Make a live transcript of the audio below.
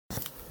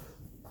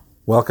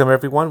Welcome,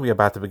 everyone. We are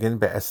about to begin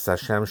Be'ez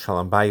Hashem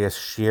Shalom Bayis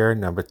Shir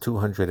number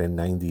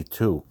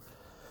 292.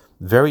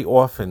 Very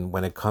often,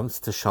 when it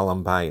comes to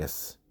Shalom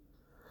Bayis,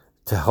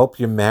 to help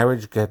your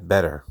marriage get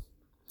better,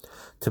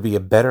 to be a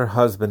better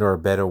husband or a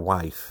better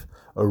wife,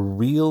 a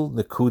real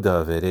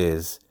nakuda of it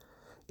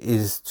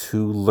is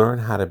to learn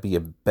how to be a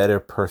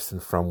better person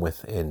from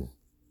within.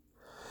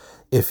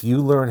 If you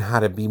learn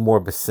how to be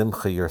more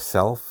besimcha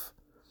yourself,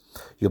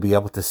 you'll be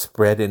able to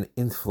spread and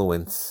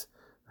influence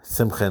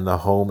simcha in the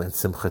home and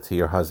simcha to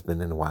your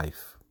husband and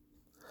wife.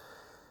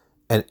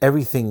 And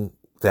everything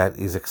that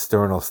is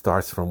external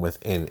starts from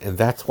within. And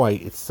that's why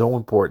it's so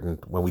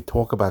important when we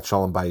talk about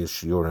Shalom Bayis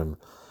Shiurim,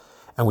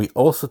 and we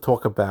also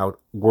talk about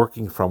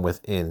working from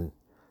within.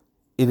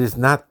 It is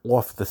not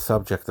off the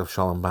subject of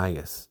Shalom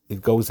Bayis.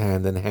 It goes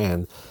hand in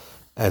hand,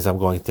 as I'm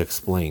going to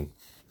explain.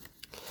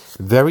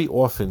 Very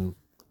often,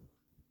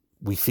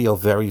 we feel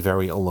very,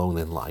 very alone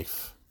in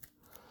life.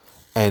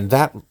 And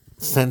that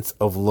sense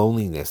of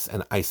loneliness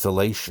and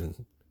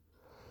isolation,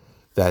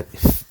 that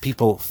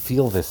people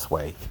feel this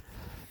way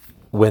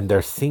when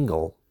they're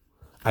single,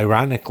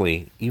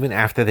 ironically, even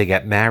after they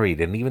get married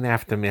and even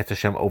after Mi'at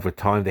Hashem over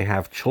time they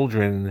have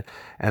children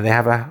and they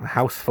have a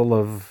house full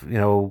of,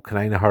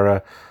 Kanai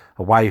Nahara,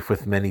 a wife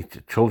with many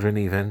children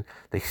even,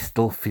 they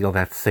still feel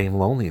that same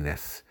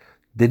loneliness.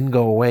 Didn't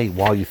go away.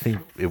 While you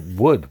think it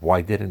would,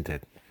 why didn't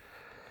it?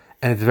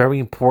 And it's very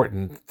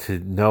important to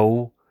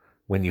know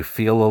when you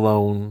feel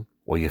alone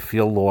or you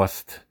feel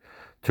lost,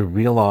 to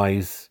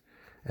realize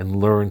and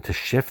learn to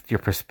shift your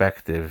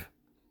perspective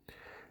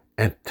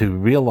and to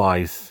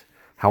realize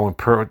how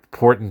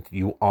important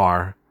you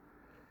are,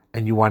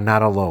 and you are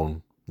not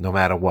alone, no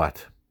matter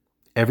what.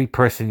 Every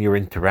person you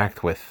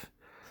interact with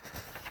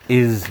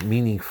is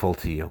meaningful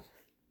to you,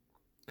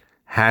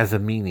 has a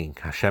meaning.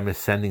 Hashem is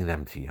sending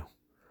them to you.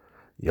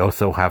 You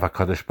also have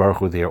HaKadosh Baruch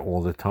Hu there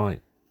all the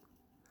time.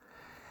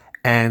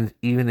 And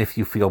even if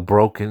you feel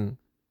broken,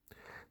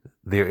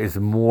 there is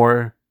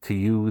more to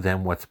you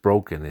than what's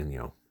broken in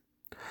you.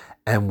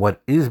 And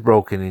what is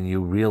broken in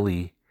you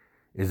really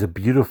is a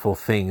beautiful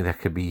thing that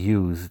could be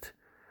used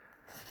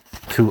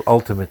to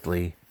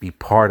ultimately be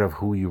part of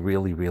who you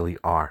really, really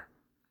are.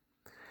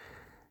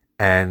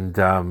 And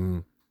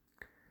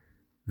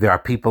there are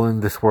people in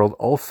this world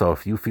also,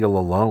 if you feel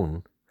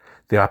alone,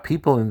 there are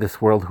people in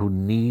this world who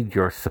need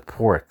your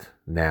support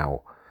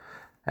now.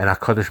 And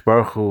HaKadosh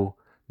Baruch Hu,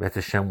 Mi'at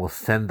Hashem, will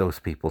send those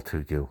people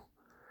to you.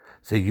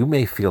 So you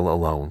may feel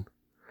alone,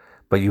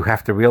 but you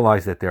have to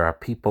realize that there are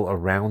people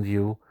around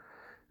you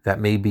that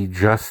may be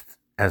just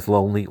as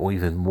lonely or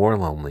even more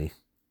lonely,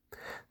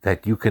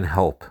 that you can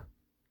help.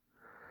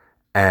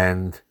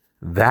 And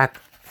that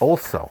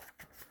also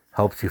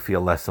helps you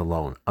feel less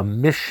alone. A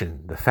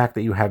mission, the fact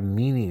that you have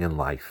meaning in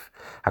life,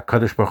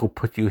 HaKadosh Baruch Hu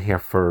put you here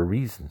for a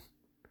reason,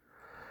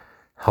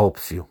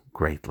 helps you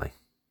greatly.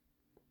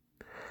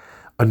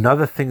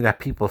 Another thing that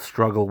people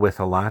struggle with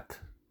a lot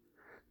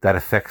that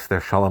affects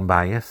their Shalom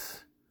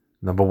Bayis,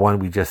 number one,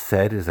 we just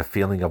said, is a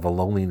feeling of a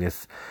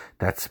loneliness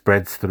that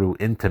spreads through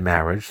into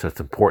marriage. So it's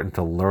important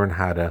to learn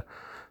how to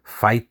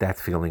fight that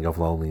feeling of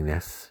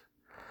loneliness.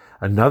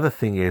 Another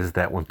thing is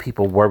that when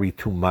people worry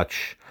too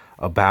much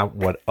about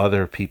what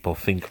other people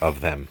think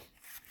of them,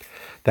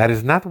 that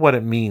is not what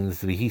it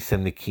means,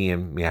 V'hisem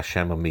Nikiyim Mi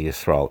Hashem Mi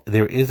Yisrael.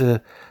 There is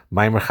a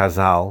Maimer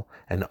Chazal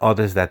and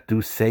others that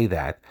do say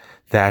that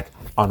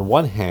on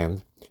one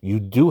hand, you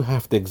do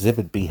have to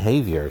exhibit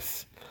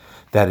behaviors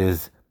that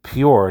is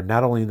pure,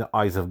 not only in the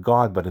eyes of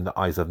God, but in the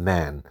eyes of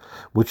man.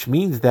 Which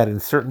means that in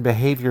certain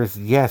behaviors,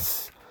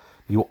 yes,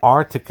 you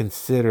are to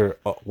consider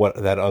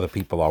what that other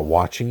people are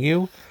watching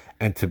you,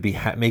 and to be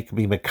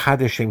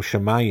Mekadeshem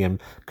Shemayim,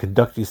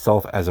 conduct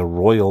yourself as a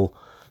royal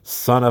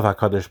son of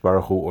HaKadosh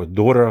Baruch Hu or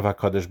daughter of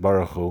HaKadosh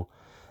Baruch Hu.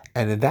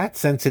 And in that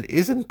sense, it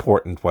is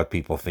important what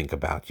people think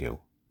about you.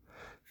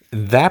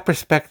 In that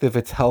perspective,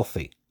 it's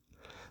healthy.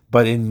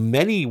 But in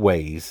many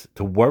ways,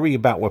 to worry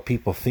about what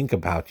people think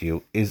about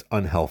you is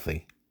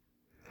unhealthy.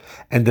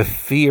 And the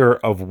fear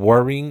of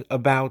worrying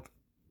about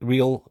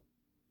real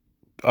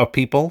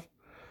people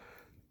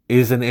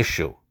is an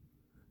issue.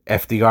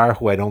 FDR,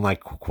 who I don't like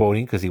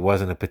quoting because he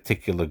wasn't a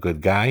particular good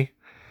guy,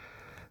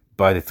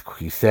 but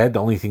he said the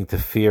only thing to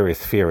fear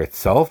is fear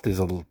itself. There's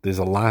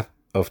a lot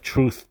of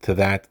truth to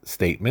that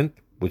statement,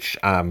 which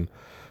I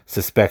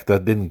suspect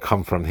that didn't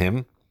come from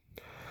him.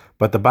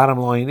 But the bottom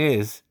line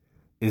is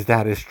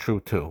that is true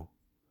too.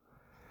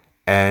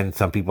 And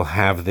some people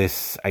have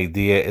this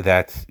idea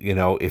that,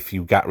 if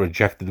you got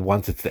rejected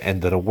once, it's the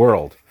end of the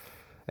world.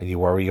 And you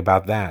worry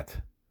about that.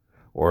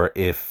 Or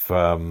if,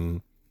 you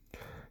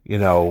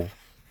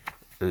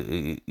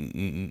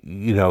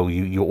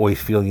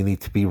always feel you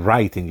need to be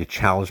right and you're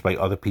challenged by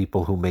other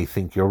people who may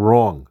think you're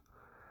wrong.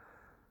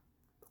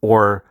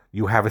 Or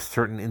you have a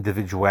certain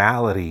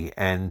individuality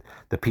and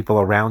the people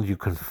around you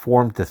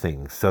conform to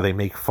things. So they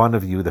make fun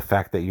of you, the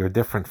fact that you're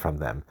different from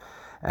them.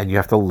 And you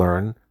have to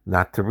learn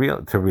not to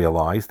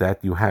realize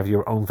that you have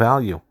your own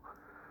value.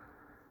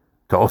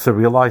 To also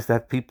realize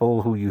that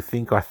people who you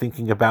think are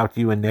thinking about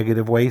you in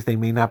negative ways, they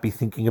may not be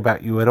thinking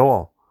about you at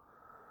all.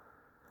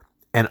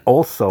 And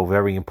also,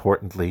 very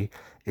importantly,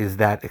 is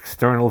that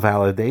external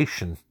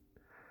validation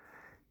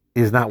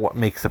is not what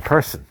makes a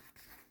person.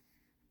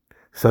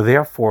 So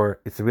therefore,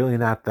 it's really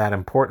not that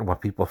important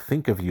what people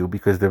think of you,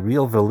 because the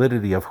real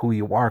validity of who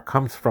you are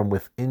comes from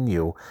within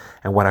you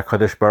and what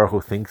HaKadosh Baruch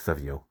Hu thinks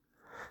of you.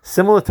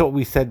 Similar to what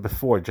we said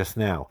before just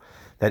now,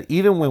 that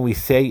even when we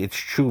say it's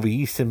true,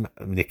 V'yisim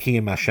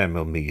Nikiyim Hashem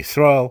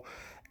Yisrael,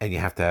 and you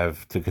have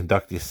to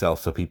conduct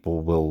yourself so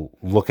people will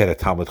look at a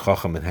Talmud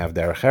Chacham and have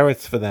derech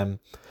eretz for them.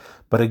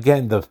 But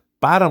again, the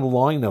bottom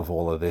line of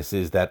all of this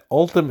is that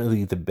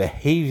ultimately the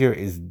behavior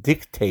is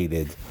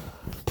dictated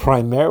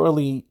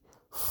primarily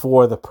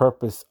for the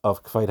purpose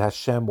of Kvod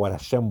Hashem, what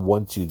Hashem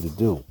wants you to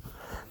do,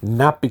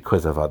 not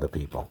because of other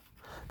people.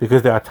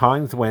 Because there are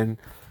times when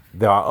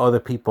there are other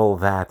people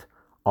that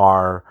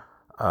are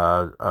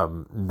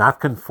not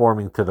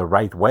conforming to the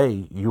right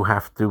way. You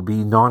have to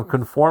be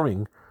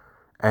non-conforming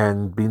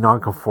and be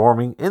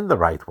non-conforming in the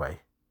right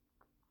way.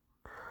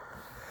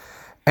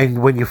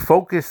 And when you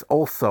focus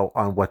also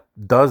on what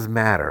does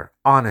matter,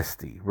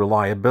 honesty,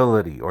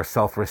 reliability, or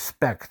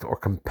self-respect, or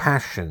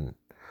compassion,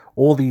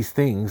 all these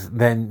things,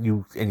 then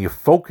you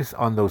focus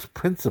on those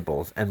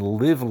principles and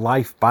live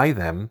life by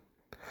them,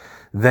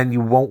 then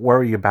you won't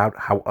worry about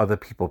how other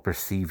people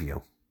perceive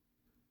you.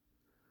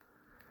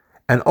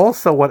 And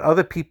also what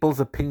other people's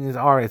opinions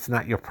are, it's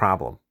not your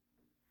problem.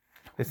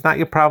 It's not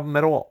your problem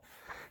at all.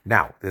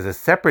 Now, there's a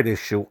separate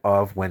issue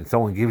of when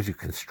someone gives you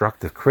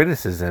constructive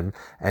criticism,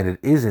 and it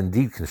is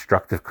indeed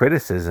constructive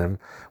criticism,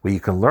 where you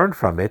can learn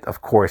from it.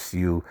 Of course,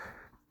 you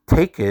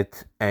take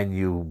it and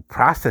you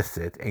process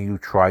it and you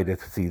try to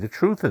see the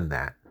truth in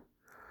that.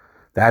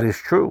 That is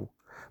true.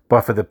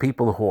 But for the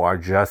people who are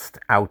just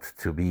out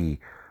to be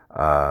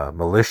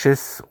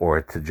malicious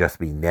or to just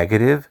be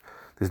negative,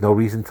 there's no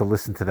reason to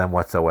listen to them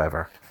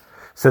whatsoever.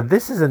 So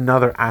this is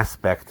another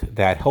aspect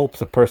that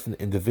helps a person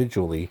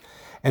individually.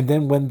 And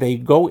then when they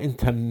go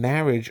into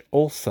marriage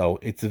also,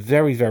 it's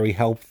very, very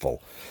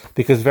helpful.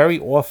 Because very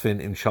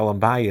often in Shalom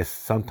Bayis,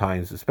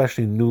 sometimes,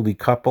 especially newly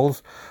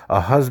couples,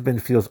 a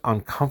husband feels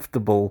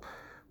uncomfortable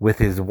with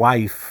his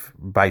wife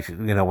by,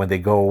 when they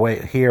go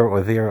away here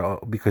or there,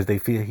 because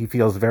he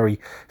feels very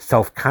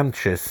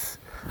self-conscious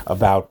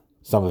about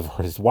some of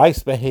his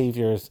wife's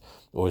behaviors,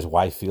 or his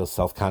wife feels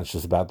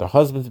self-conscious about their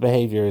husband's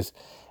behaviors.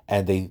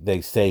 And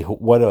they say,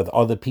 what are the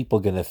other people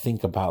going to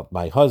think about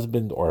my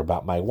husband or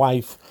about my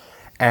wife?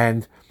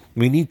 And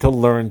we need to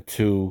learn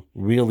to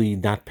really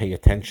not pay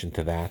attention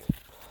to that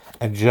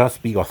and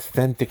just be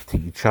authentic to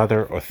each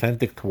other,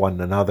 authentic to one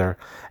another.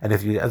 And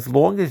as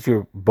long as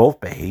you're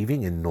both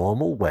behaving in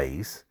normal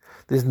ways,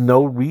 there's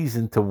no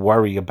reason to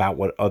worry about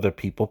what other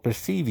people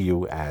perceive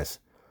you as.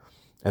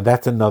 And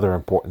that's another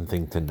important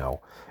thing to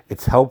know.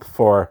 It's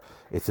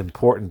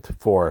important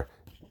for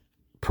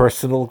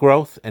personal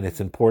growth, and it's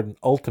important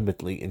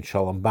ultimately in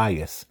Shalom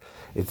Bayis.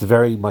 It's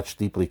very much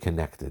deeply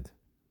connected.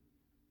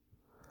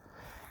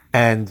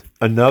 And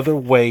another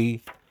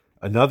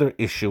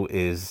issue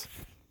is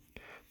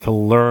to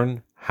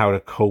learn how to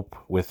cope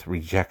with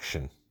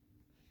rejection.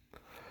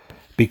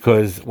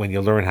 Because when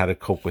you learn how to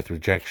cope with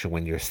rejection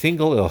when you're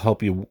single, it'll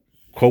help you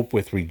cope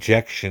with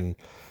rejection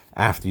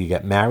after you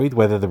get married,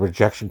 whether the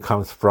rejection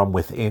comes from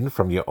within,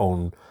 from your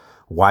own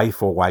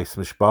wife or wife's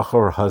mishpacha,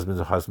 or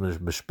husband's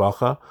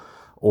mishpacha,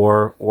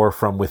 or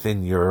from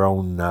within your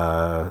own,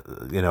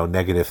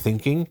 negative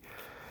thinking.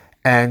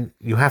 And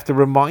you have to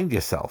remind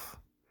yourself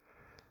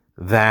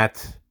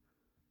that,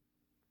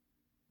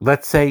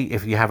 let's say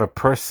if you have a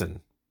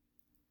person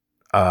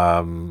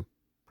who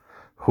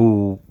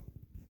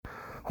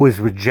is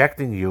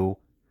rejecting you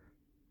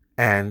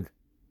and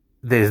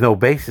there's no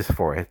basis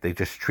for it, they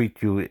just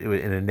treat you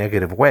in a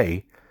negative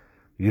way,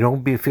 you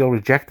don't feel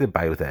rejected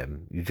by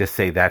them. You just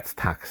say that's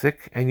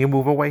toxic and you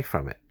move away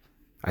from it.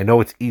 I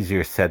know it's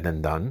easier said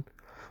than done,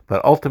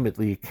 but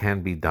ultimately it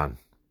can be done.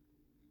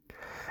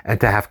 And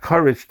to have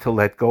courage to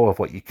let go of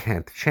what you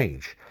can't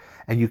change.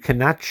 And you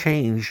cannot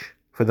change,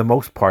 for the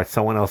most part,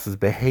 someone else's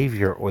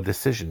behavior or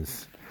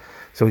decisions.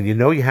 So when you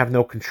know you have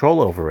no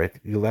control over it,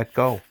 you let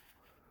go.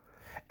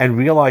 And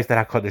realize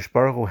that HaKadosh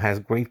Baruch Hu has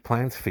great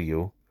plans for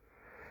you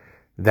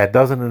that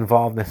doesn't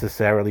involve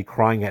necessarily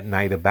crying at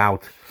night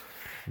about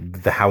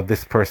how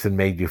this person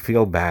made you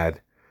feel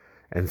bad,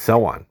 and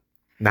so on.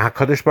 Now,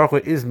 HaKadosh Baruch Hu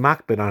is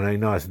makbid on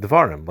Einos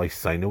Dvarim, like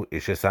Sainu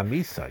Ishes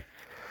Amisai.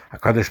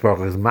 HaKadosh Baruch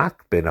Hu is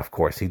makbid, of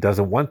course. He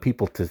doesn't want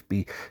people to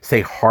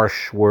say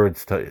harsh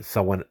words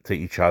to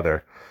each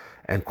other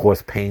and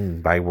cause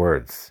pain by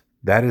words.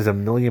 That is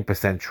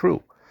 1,000,000%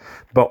 true.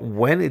 But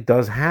when it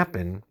does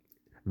happen,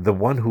 the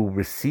one who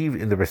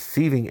in the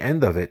receiving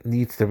end of it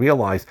needs to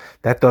realize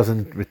that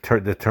doesn't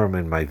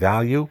determine my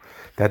value,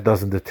 that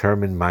doesn't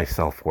determine my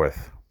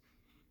self-worth.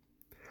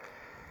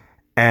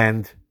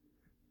 And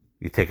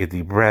you take a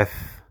deep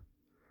breath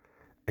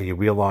and you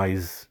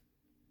realize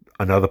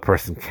another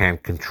person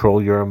can't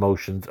control your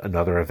emotions,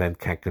 another event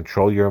can't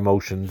control your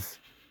emotions.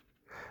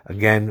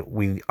 Again,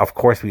 we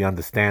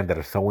understand that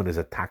if someone is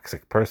a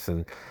toxic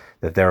person,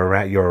 that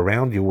you're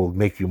around you will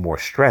make you more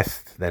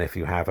stressed than if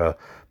you have a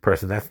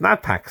person that's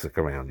not toxic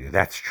around you.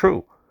 That's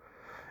true.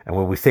 And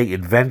when we say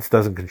events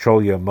doesn't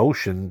control your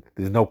emotion,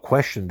 there's no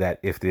question that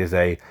if there's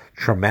a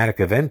traumatic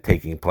event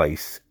taking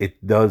place,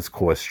 it does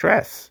cause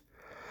stress.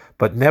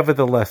 But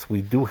nevertheless,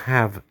 we do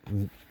have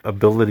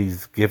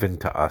abilities given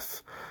to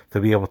us to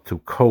be able to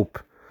cope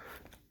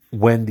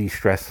when these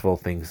stressful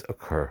things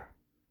occur.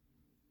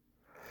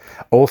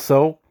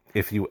 Also,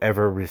 if you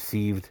ever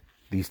received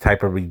these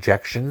type of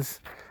rejections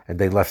and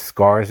they left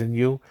scars in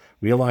you,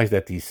 realize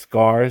that these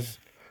scars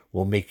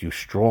will make you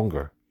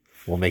stronger,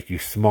 will make you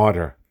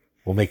smarter,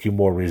 will make you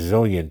more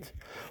resilient,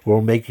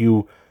 will make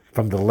you,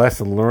 from the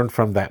lesson, learn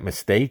from that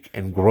mistake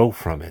and grow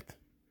from it.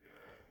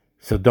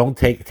 So don't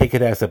take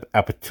it as an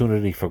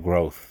opportunity for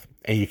growth.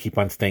 And you keep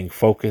on staying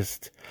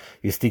focused.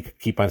 You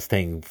keep on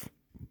staying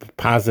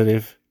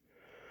positive.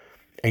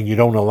 And you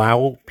don't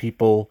allow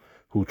people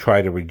who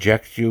try to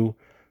reject you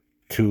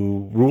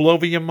to rule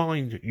over your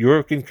mind.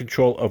 You're in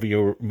control of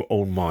your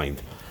own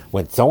mind.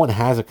 When someone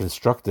has a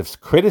constructive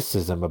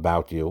criticism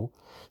about you,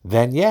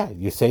 then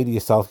you say to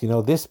yourself,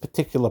 this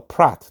particular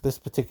prat, this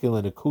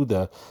particular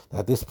nakuda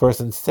that this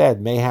person said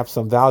may have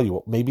some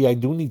value. Maybe I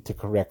do need to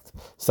correct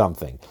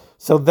something.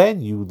 So then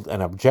you, in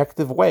an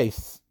objective way,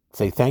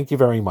 say, thank you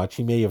very much.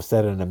 He may have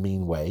said it in a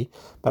mean way,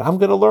 but I'm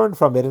going to learn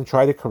from it and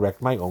try to correct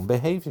my own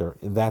behavior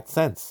in that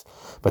sense.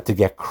 But to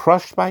get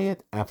crushed by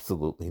it,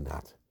 absolutely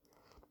not.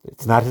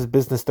 It's not his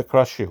business to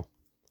crush you.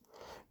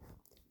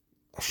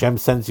 Hashem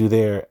sends you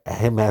there,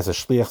 him as a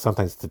shliach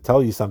sometimes to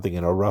tell you something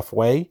in a rough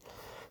way.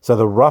 So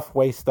the rough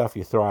way stuff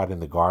you throw out in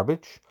the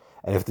garbage.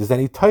 And if there's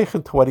any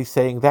teichen to what he's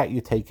saying, that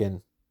you take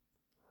in.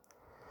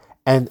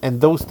 And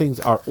those things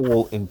are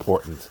all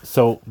important.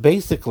 So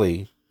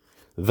basically,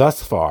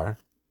 thus far,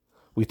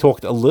 we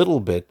talked a little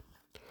bit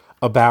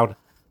about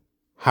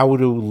how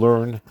to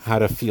learn how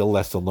to feel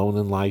less alone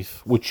in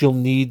life, which you'll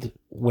need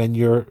when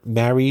you're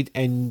married.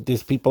 And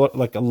there's people,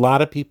 like a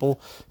lot of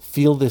people,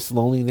 feel this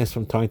loneliness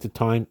from time to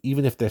time,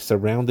 even if they're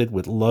surrounded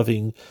with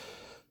loving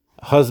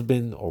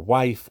husband or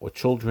wife or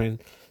children.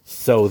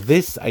 So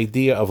this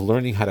idea of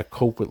learning how to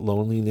cope with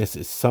loneliness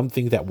is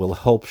something that will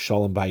help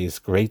Shalom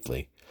Bayis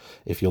greatly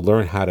if you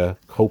learn how to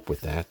cope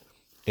with that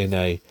in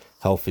a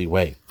healthy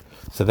way.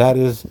 So that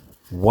is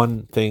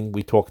one thing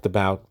we talked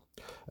about.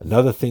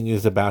 Another thing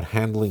is about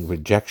handling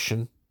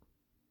rejection,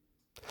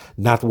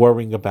 not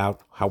worrying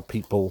about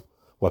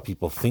what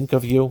people think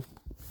of you.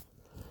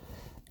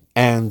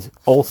 And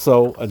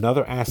also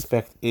another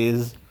aspect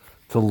is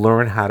to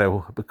learn how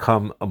to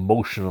become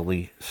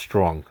emotionally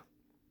strong.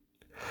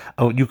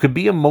 You could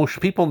be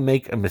emotional. People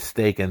make a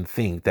mistake and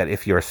think that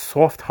if you're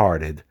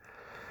soft-hearted,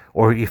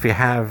 or if you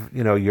have,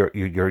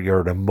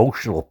 you're an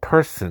emotional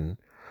person,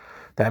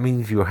 that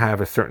means you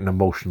have a certain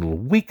emotional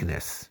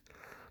weakness.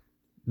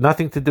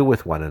 Nothing to do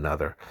with one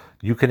another.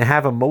 You can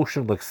have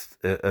emotional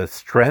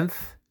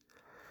strength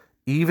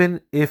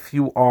even if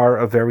you are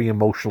a very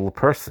emotional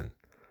person.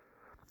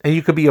 And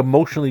you could be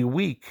emotionally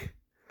weak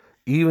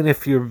even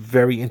if you're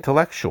very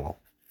intellectual.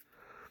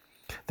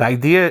 The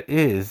idea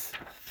is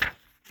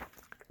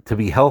to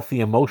be healthy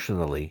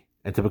emotionally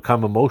and to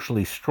become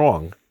emotionally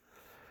strong.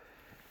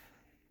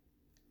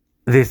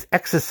 There's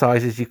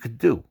exercises you could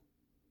do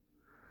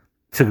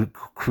to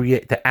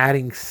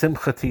adding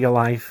simcha to your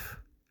life,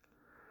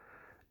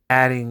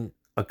 adding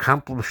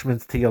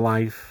accomplishments to your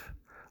life,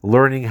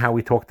 learning how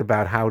we talked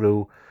about how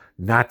to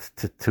not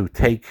to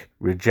take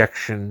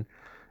rejection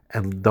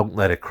and don't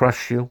let it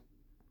crush you.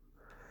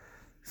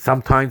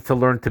 Sometimes to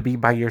learn to be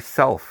by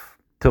yourself,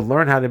 to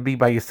learn how to be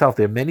by yourself.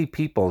 There are many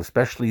people,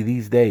 especially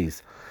these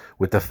days,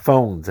 with the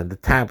phones and the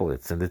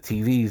tablets and the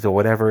TVs or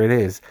whatever it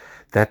is,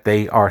 that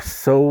they are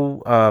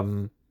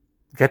so,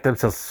 get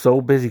themselves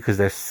so busy because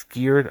they're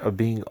scared of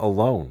being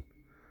alone.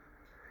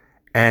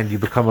 And you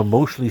become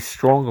emotionally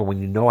stronger when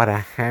you know how to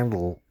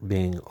handle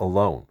being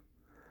alone.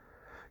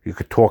 You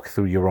could talk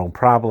through your own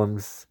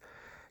problems.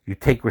 You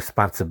take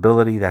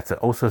responsibility. That's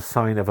also a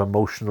sign of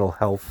emotional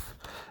health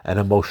and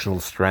emotional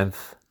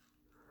strength.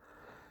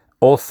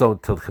 Also,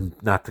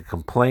 not to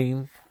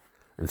complain.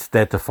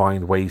 Instead, to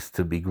find ways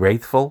to be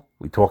grateful.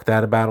 We talked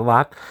about a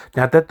lot.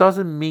 Now, that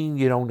doesn't mean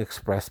you don't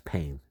express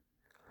pain.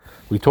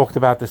 We talked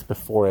about this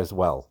before as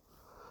well.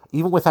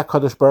 Even with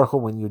HaKadosh Baruch Hu,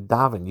 when you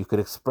daven, you could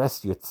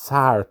express your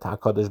tzar to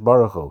HaKadosh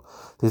Baruch Hu.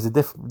 There's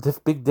a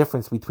big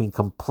difference between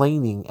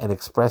complaining and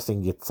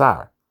expressing your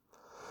tzar.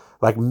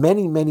 Like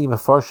many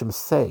Mefarshim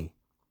say,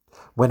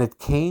 when it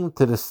came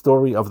to the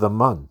story of the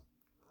man,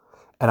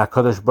 and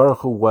HaKadosh Baruch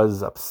Hu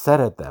was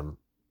upset at them,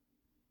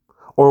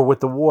 or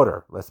with the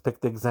water. Let's pick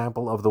the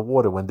example of the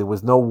water. When there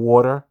was no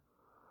water,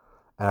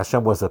 and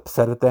Hashem was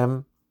upset at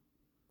them,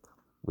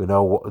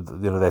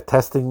 they're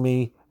testing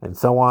me, and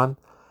so on.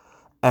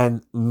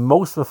 And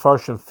most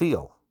Mefarshim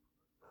feel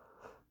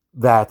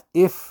that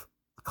if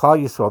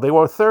Klal Yisrael, they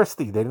were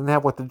thirsty, they didn't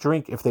have what to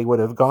drink, if they would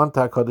have gone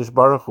to HaKadosh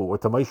Baruch Hu, or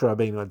to Moshe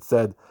Rabbeinu and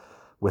said,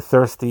 we're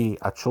thirsty,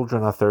 our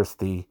children are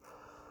thirsty,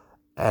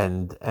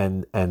 and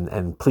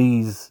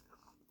please,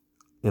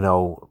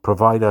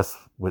 provide us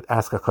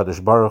ask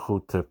HaKadosh Baruch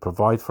Hu to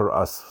provide for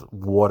us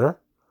water,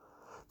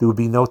 there would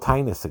be no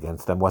tightness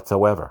against them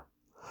whatsoever.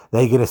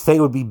 They're going to say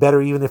it would be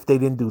better even if they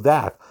didn't do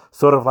that.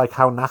 Sort of like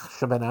how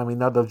Nachshon and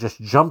Aminadab just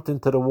jumped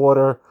into the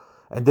water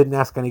and didn't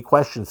ask any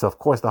questions. So, of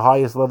course, the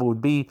highest level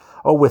would be,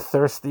 oh, we're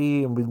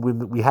thirsty, and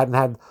we hadn't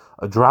had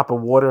a drop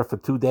of water for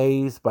 2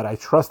 days, but I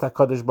trust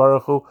HaKadosh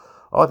Baruch Hu.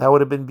 Oh, that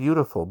would have been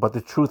beautiful. But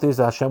the truth is,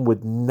 Hashem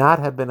would not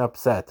have been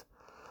upset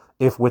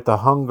if with the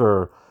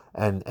hunger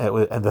and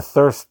the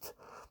thirst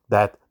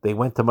that they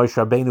went to Moshe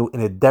Rabbeinu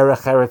in a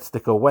derech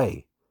eretz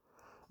way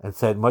and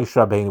said, Moshe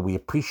Rabbeinu, we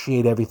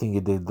appreciate everything you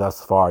did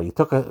thus far.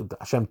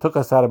 Hashem took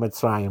us out of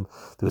Mitzrayim.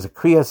 There was a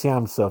Kriyas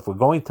Yamsuf. We're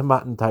going to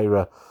Matan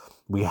Torah.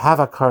 We have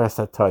a Karas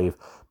HaToiv,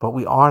 but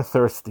we are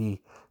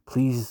thirsty.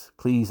 Please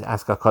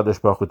ask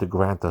HaKadosh Baruch Hu to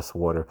grant us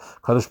water.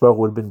 HaKadosh Baruch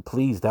Hu would have been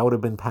pleased. That would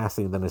have been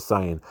passing the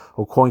Nisayan,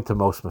 according to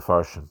most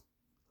Mefarshim.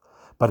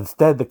 But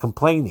instead, the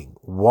complaining,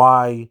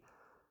 why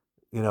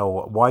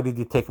did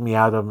you take me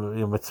out of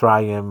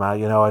Mitzrayim?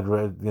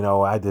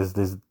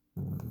 There's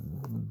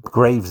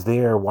graves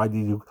there. Why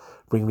did you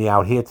bring me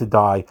out here to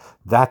die?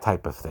 That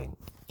type of thing.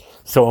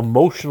 So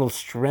emotional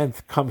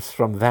strength comes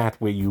from that,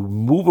 where you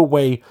move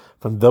away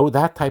from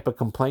that type of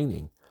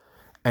complaining,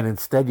 and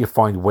instead you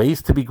find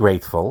ways to be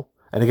grateful.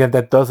 And again,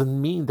 that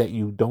doesn't mean that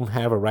you don't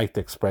have a right to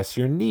express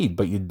your need,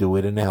 but you do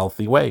it in a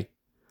healthy way.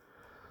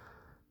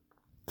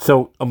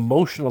 So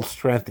emotional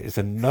strength is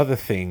another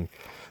thing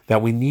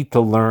that we need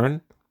to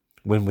learn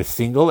when we're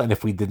single, and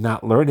if we did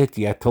not learn it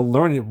yet, to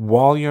learn it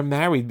while you're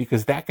married,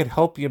 because that could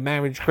help your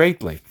marriage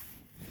greatly.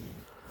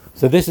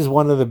 So this is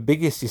one of the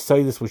biggest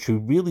yesodis, which we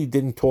really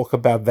didn't talk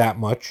about that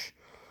much,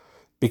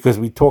 because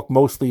we talked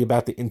mostly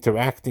about the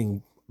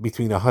interacting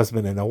between a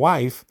husband and a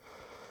wife.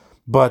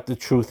 But the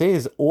truth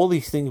is, all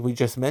these things we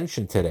just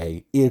mentioned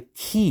today are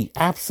key,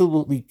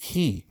 absolutely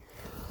key,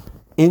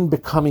 in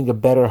becoming a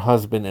better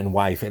husband and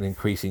wife and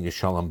increasing your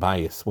shalom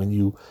bayis when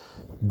you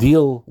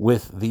deal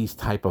with these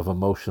type of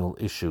emotional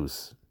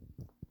issues.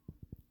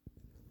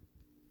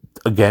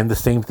 Again, the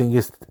same thing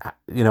is,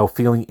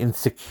 feeling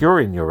insecure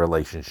in your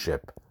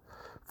relationship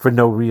for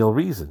no real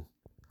reason.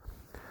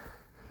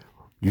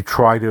 You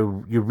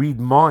read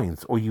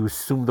minds, or you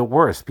assume the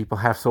worst. People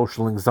have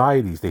social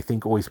anxieties. They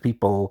think always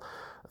people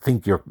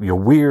think you're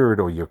weird,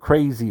 or you're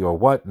crazy, or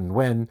what and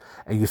when,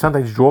 and you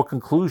sometimes draw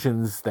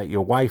conclusions that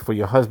your wife or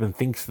your husband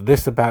thinks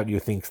this about you,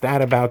 thinks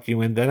that about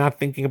you, and they're not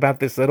thinking about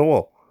this at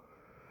all.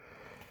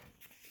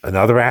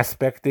 Another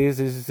aspect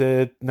is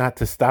not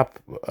to stop,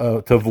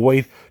 to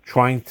avoid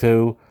trying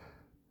to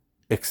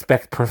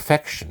expect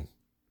perfection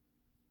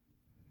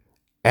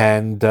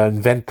and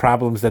invent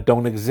problems that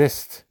don't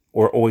exist,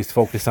 or always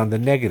focus on the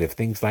negative,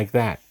 things like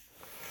that.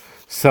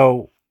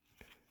 So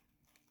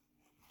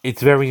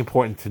it's very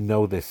important to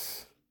know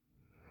this,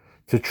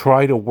 to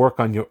try to work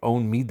on your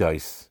own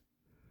midos.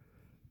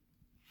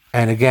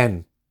 And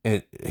again,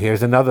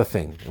 here's another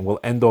thing, and we'll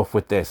end off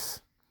with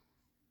this: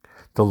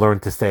 to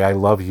learn to say I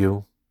love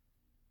you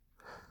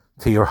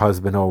to your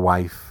husband or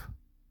wife,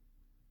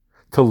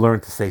 to learn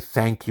to say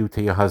thank you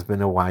to your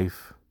husband or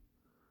wife,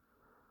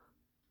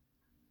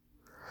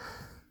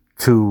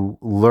 to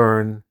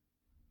learn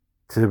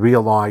to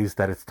realize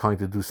that it's time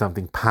to do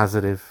something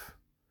positive,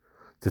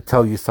 to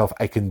tell yourself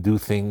I can do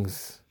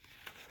things,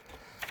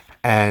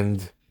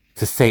 and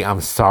to say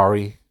I'm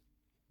sorry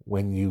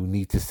when you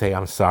need to say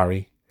I'm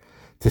sorry,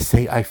 to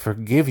say I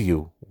forgive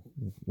you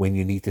when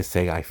you need to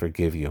say I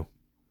forgive you.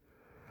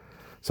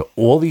 So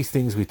all these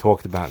things we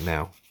talked about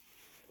now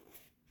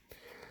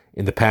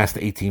in the past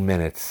 18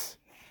 minutes,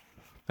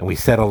 and we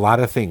said a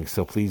lot of things,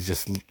 so please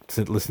just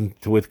listen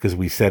to it, because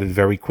we said it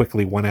very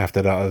quickly, one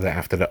after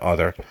the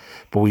other.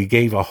 But we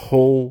gave a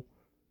whole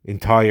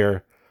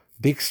entire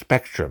big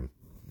spectrum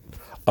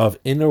of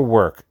inner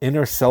work,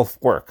 inner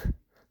self-work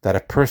that a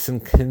person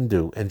can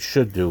do and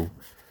should do,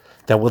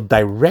 that will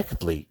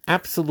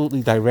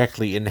absolutely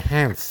directly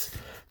enhance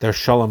their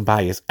shalom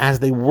bayis as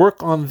they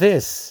work on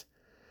this.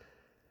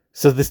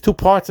 So there's two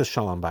parts of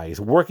shalom bayis: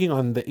 working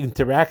on the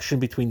interaction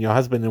between your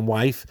husband and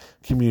wife,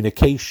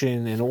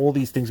 communication, and all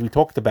these things we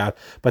talked about.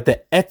 But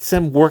the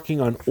etzem, working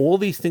on all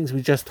these things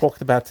we just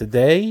talked about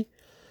today,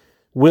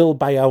 will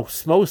by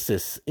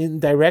osmosis,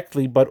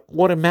 indirectly but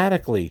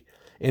automatically,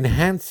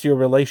 enhance your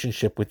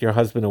relationship with your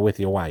husband or with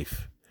your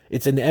wife.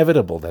 It's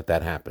inevitable that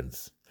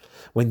happens.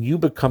 When you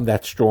become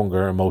that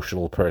stronger,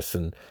 emotional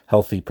person,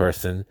 healthy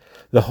person,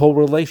 the whole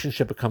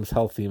relationship becomes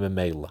healthy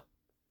memela.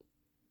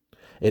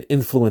 It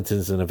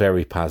influences in a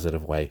very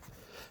positive way.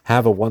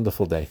 Have a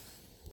wonderful day.